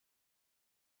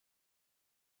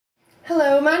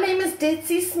Hello, my name is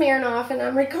Ditsy Smirnoff and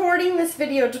I'm recording this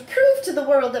video to prove to the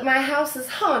world that my house is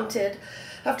haunted.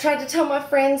 I've tried to tell my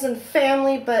friends and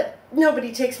family, but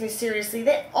nobody takes me seriously.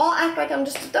 They all act like I'm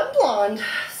just a dumb blonde.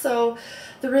 So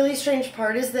the really strange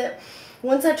part is that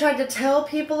once I tried to tell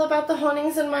people about the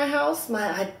hauntings in my house,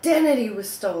 my identity was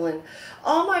stolen.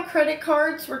 All my credit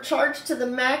cards were charged to the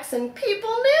max and people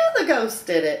knew the ghost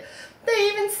did it. They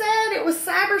even said it was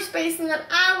cyberspace and that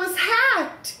I was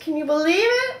hacked. Can you believe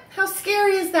it? How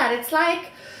scary is that? It's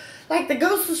like the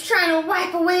ghost was trying to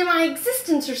wipe away my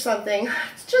existence or something.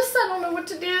 It's just I don't know what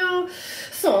to do.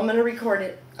 So I'm going to record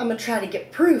it. I'm going to try to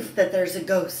get proof that there's a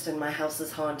ghost and my house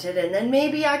is haunted. And then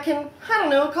maybe I can, I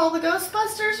don't know, call the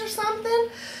Ghostbusters or something.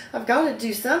 I've got to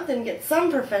do something, get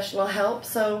some professional help.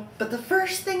 But the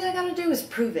first thing I got to do is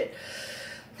prove it.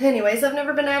 Anyways, I've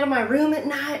never been out of my room at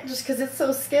night just because it's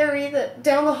so scary that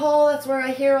down the hall, that's where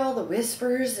I hear all the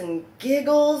whispers and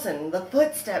giggles and the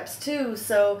footsteps too.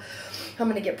 So I'm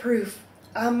going to get proof.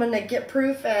 I'm going to get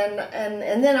proof and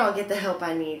then I'll get the help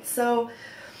I need. So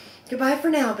goodbye for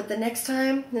now, but the next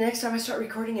time I start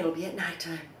recording, it'll be at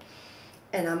nighttime.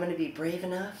 And I'm going to be brave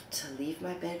enough to leave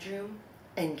my bedroom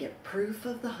and get proof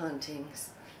of the hauntings.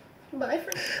 Bye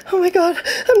for now. Oh my god,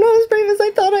 I'm not as brave as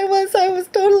I thought I was. I was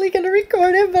totally going to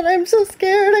record it, but I'm so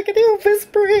scared. I can hear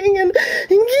whispering and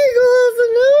giggles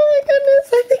and oh my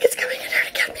goodness, I think it's coming in here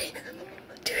to get me.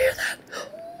 Do you hear that?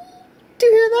 Do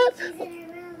you hear that?